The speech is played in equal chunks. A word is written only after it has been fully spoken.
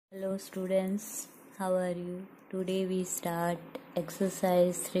Hello students, how are you? Today we start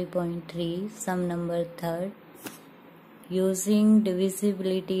exercise 3.3, sum number 3rd. Using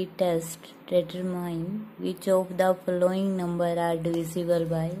divisibility test, determine which of the following number are divisible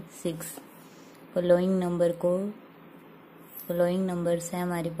by 6. following numbers है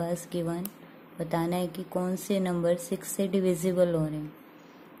हमारे पास given, बताना है कि कौन से number 6 से divisible हो रहे हैं।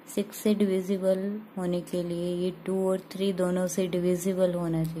 6 से डिविजिबल होने के लिए ये 2 और 3 दोनों से डिविजिबल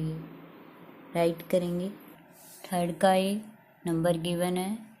होना चाहिए। राइट करेंगे। थर्ड का ये नंबर गिवन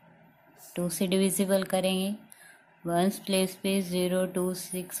है, 2 से डिविजिबल करेंगे। वंस प्लेस पे 0 2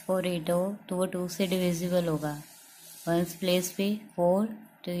 6 4 8 हो तो वो 2 से डिविजिबल होगा। वंस प्लेस पे 4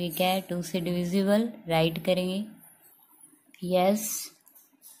 तो ये क्या है, 2 से डिविजिबल। राइट करेंगे। Yes,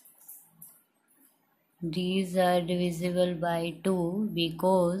 these are divisible by 2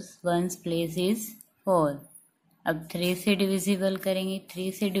 because ones place is 4। अब 3 से डिविजिबल करेंगे।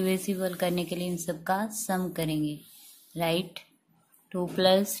 3 से डिविजिबल करने के लिए इन सब का सम करेंगे। राइट, 2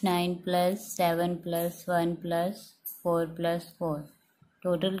 + 9 + 7 + 1 + 4 + 4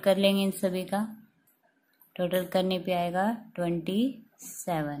 टोटल कर लेंगे इन सभी का। टोटल करने पे आएगा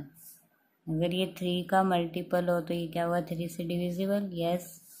 27। अगर ये 3 का मल्टीपल हो तो ये क्या हुआ, 3 से डिविजिबल।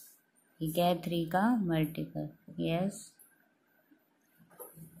 यस, ये क्या है, 3 का multiple. Yes,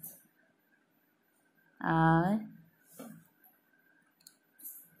 are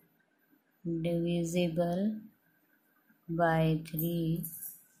divisible by 3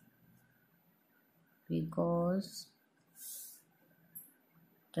 because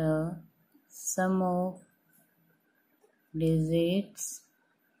the some of digits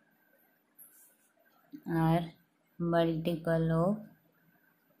are multiple of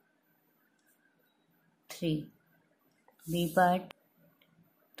 3। B part,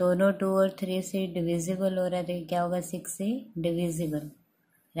 दोनों 2 और 3 से डिविजिबल हो रहा है तो ये क्या होगा, 6 से डिविजिबल।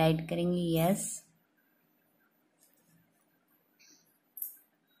 राइट करेंगे। Yes,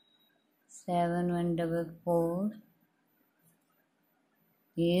 7144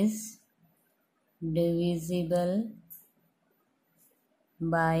 is divisible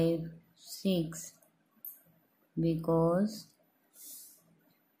by 6 because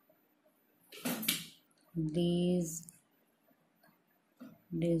these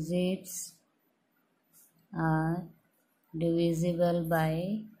digits are divisible by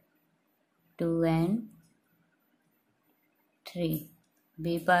 2 and 3।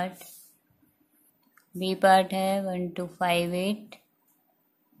 B part है 1258,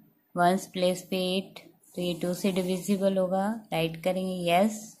 वंस प्लेस पे 8 तो ये 2 से डिविजिबल होगा। राइट करेंगे।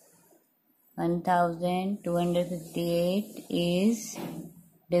 Yes, 1258 is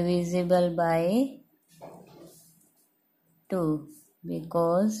divisible by 2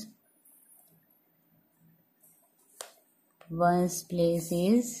 because ones place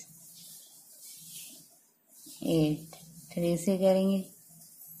is 8। 3 से करेंगे,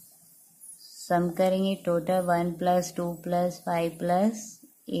 सम करेंगे। टोटल 1 + 2 + 5 +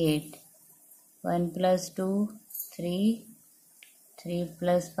 8। 1 + 2 3, 3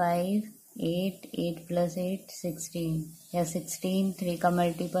 + 5 8, 8 + 8 16। या 16 3 का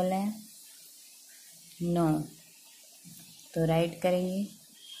मल्टीपल है? नो, तो राइट करेंगे।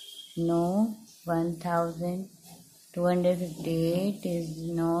 No, 1258 is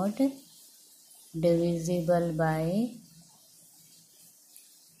not divisible by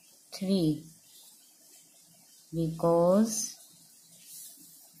 3 because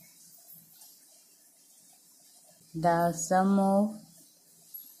the sum of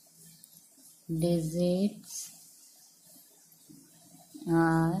digits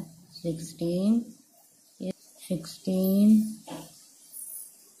are 16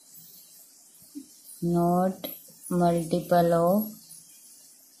 not multiple of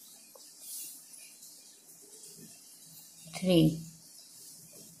 3।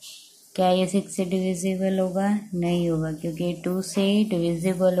 क्या ये 6 से डिविजिबल होगा? नहीं होगा, क्योंकि 2 से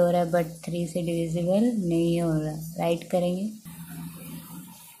डिविजिबल हो रहा है बट 3 से डिविजिबल नहीं हो रहा। राइट करेंगे।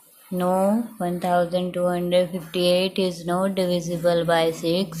 No, 1258 is not divisible by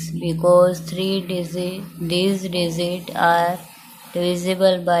 6 because these digits are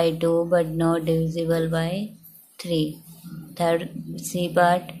divisible by 2 but not divisible by 3। Third C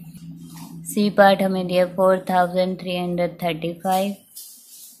part हमें दिया 4335,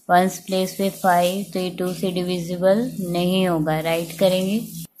 वंस प्लेस पे 5 तो ये 2 से डिविजिबल नहीं होगा। राइट करेंगे।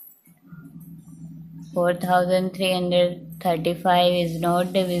 4335 is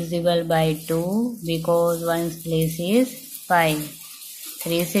not divisible by 2 because ones place is 5।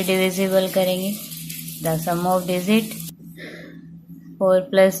 3 से डिविजिबल करेंगे। द सम ऑफ डिजिट 4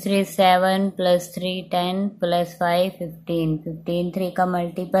 + 3 7 + 3 10 + 5 15 15 3 का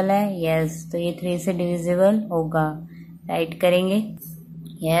मल्टीपल है। यस, तो ये 3 से डिविजिबल होगा। राइट करेंगे।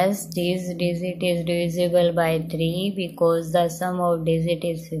 Yes, this digit is divisible by 3 because the some of digit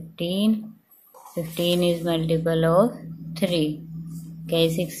is 15। 15 is multiple of 3। क्या ये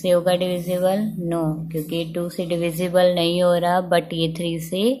 6 से होगा डिविजिबल? नो, क्योंकि 2 से डिविजिबल नहीं हो रहा, बट ये 3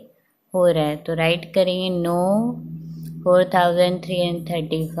 से हो रहा है। तो राइट करेंगे no,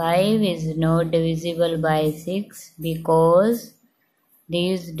 4335 is not divisible by 6 because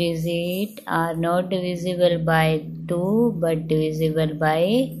these digits are not divisible by 2 but divisible by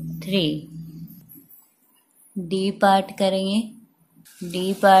 3। D part करेंगे। डी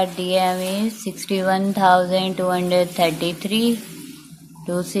पार्ट दिया हमें 61,233।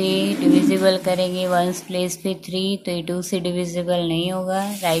 2 से डिविजिबल करेंगे, वंस प्लेस पे 3, तो ये 2 से डिविजिबल नहीं होगा।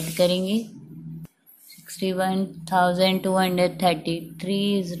 राइट करेंगे। 61,233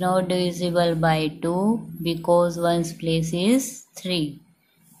 is not divisible by 2 because one's place is 3।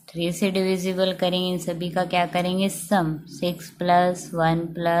 3 से डिविजिबल करेंगे, इन सभी का क्या करेंगे? सम। 6 +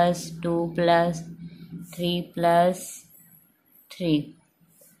 1 + 2 + 3 + 3।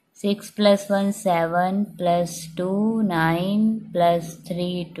 6 + 1 7 + 2 9 +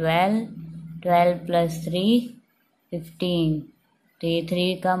 3 12 12 + 3 15। तो ये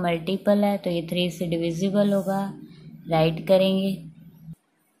 3 का मल्टीपल है, तो ये 3 से डिविजिबल होगा। राइट करेंगे।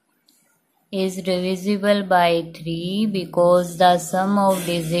 Is divisible by 3 because the some of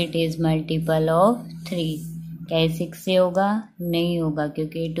digit is multiple of 3। क्या ये 6 से होगा? नहीं होगा,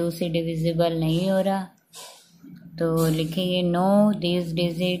 क्योंकि 2 से डिविजिबल नहीं हो रहा। तो लिखेंगे no, this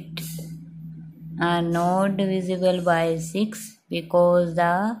digit are not divisible by 6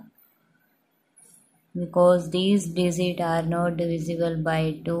 because these digits are not divisible by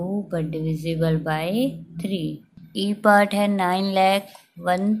 2 but divisible by 3। E part है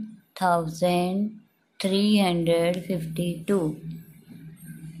 9,01,352।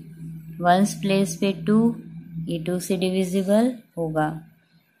 वंस प्लेस पे 2, ये 2 से डिविजिबल होगा।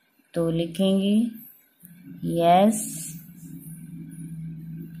 तो लिखेंगे yes,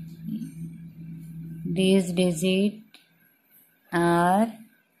 these digits are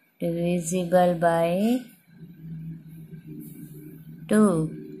divisible by 2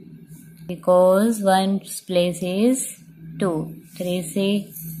 because one's place is 2। 3 से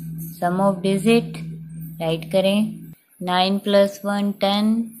सम of digit right करें। 9 + 1 10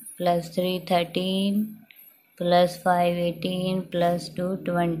 + 3 13 + 5 18 + 2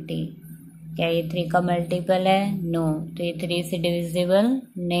 20। क्या ये 3 का मल्टीपल है? नो, तो ये 3 से डिविजिबल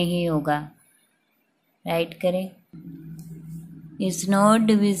नहीं होगा। राइट करें। is not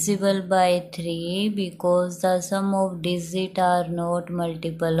divisible by 3 because the sum of digits are not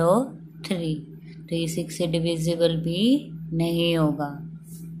multiple of 3। तो ये 6 से डिविजिबल भी नहीं होगा।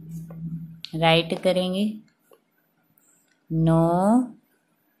 राइट करेंगे। No,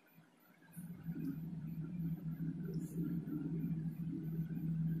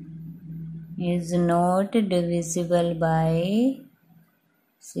 is not divisible by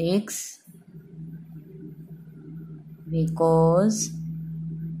 6 because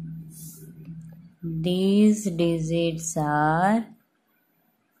these digits are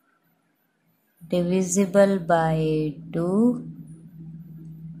divisible by 2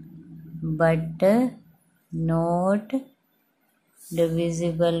 but not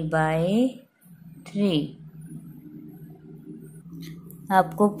divisible by 3।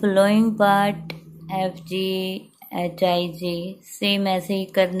 आपको flowing part FG HIJ same ऐसे ही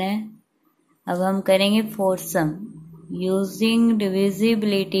करना है। अब हम करेंगे foursome. Using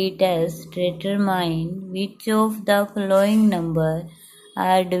divisibility test determine which of the flowing number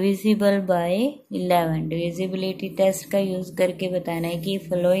are divisible by 11। Divisibility test का use करके बताना है कि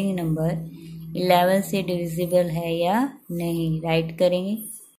फ्लोइंग नंबर 11 से डिविजिबल है या नहीं। राइट करेंगे।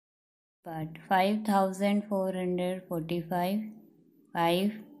 पार्ट 5445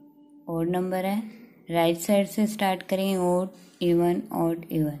 5 ओड नंबर है। राइट साइड से स्टार्ट करेंगे। Odd even odd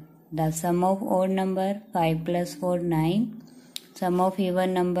even. The some of odd number 5 + 4 9। Some of even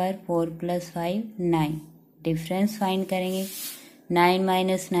number 4 + 5 9। Difference find करेंगे। 9 -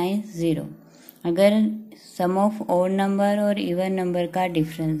 9 0। अगर सम ऑफ ओड नंबर और इवन नंबर का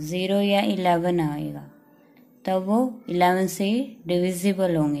डिफरेंस 0 या 11 आएगा तब वो 11 से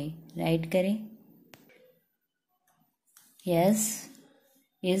डिविजिबल होंगे। राइट करें। Yes,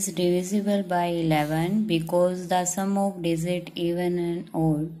 is divisible by 11 because the sum of digit even and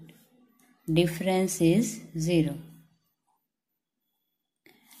odd difference is 0।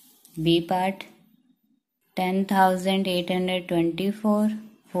 B part 10,824।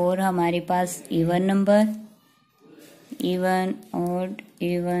 4 हमारे पास even number, even, odd,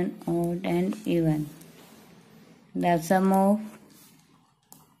 and even. The sum of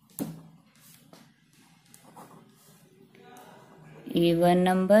even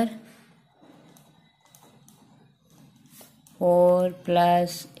number 4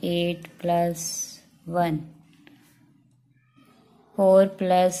 plus 8 plus 1. 4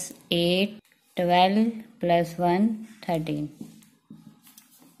 plus 8, 12 plus 1, 13.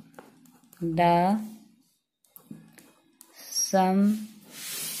 The sum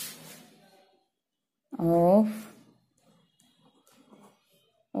of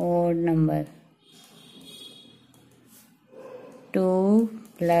odd number 2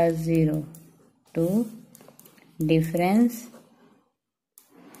 plus 0, 2. Difference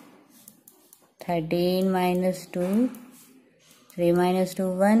 13 minus 2, 3 minus 2,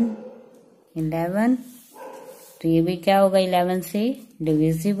 1, 11. तो ये भी क्या होगा 11 से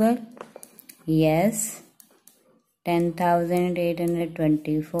divisible. Yes,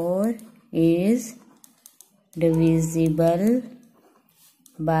 10,824 is divisible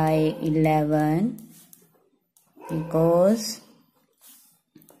by 11 because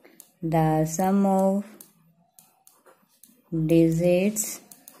the sum of digits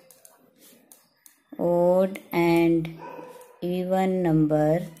odd and even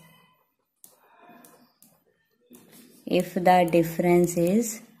number, if the difference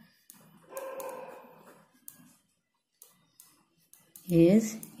is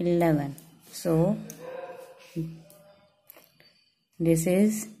 11. So this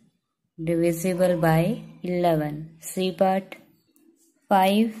is divisible by 11. C part.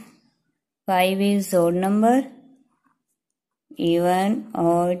 5 is odd number. Even,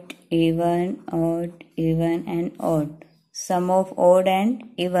 odd, and odd. Sum of odd and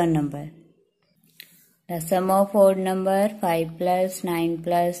even number. The sum of odd number 5 plus 9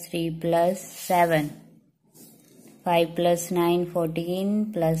 plus 3 plus 7. 5 plus 9,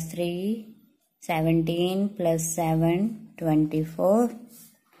 14 plus 3, 17 plus 7, 24.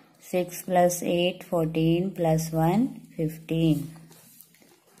 6 plus 8, 14 plus 1, 15.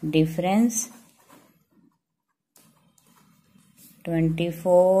 Difference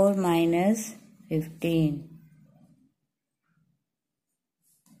 24 minus 15.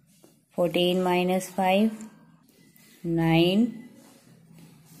 14 minus 5, 9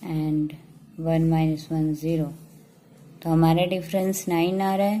 and 1 minus 1, 0. तो हमारा difference 9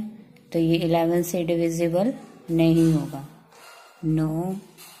 आ रहा है, तो ये 11 से divisible नहीं होगा. No.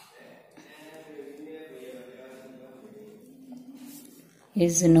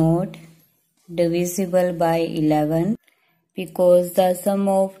 Is not divisible by 11 because the sum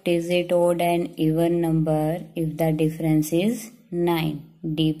of digit odd and even number if the difference is 9.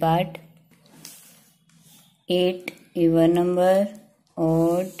 D part. 8 even number,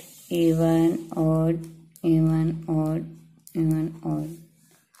 odd, even, odd, odd.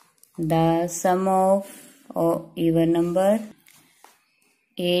 The sum of even number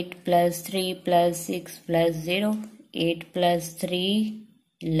 8 plus 3 plus 6 plus 0. 8 plus 3,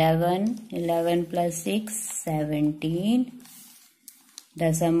 11. 11 plus 6, 17.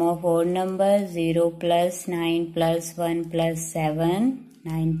 The sum of odd number 0 plus 9 plus 1 plus 7.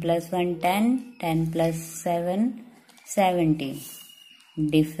 9 plus 1, 10. 10 plus 7, 17.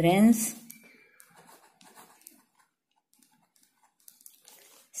 Difference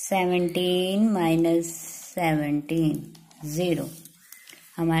 17 minus 17, 0.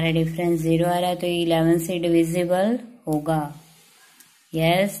 हमारा difference 0 आ रहा है, तो 11 से divisible होगा.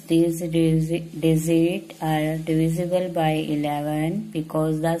 Yes, these digits are divisible by 11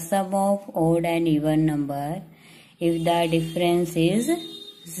 because the sum of odd and even number if the difference is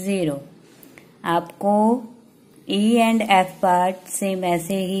 0. आपको E and F part same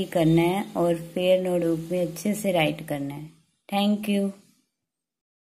ऐसे ही करना है और पेयर नोटबुक में अच्छे से राइट करना है. Thank you.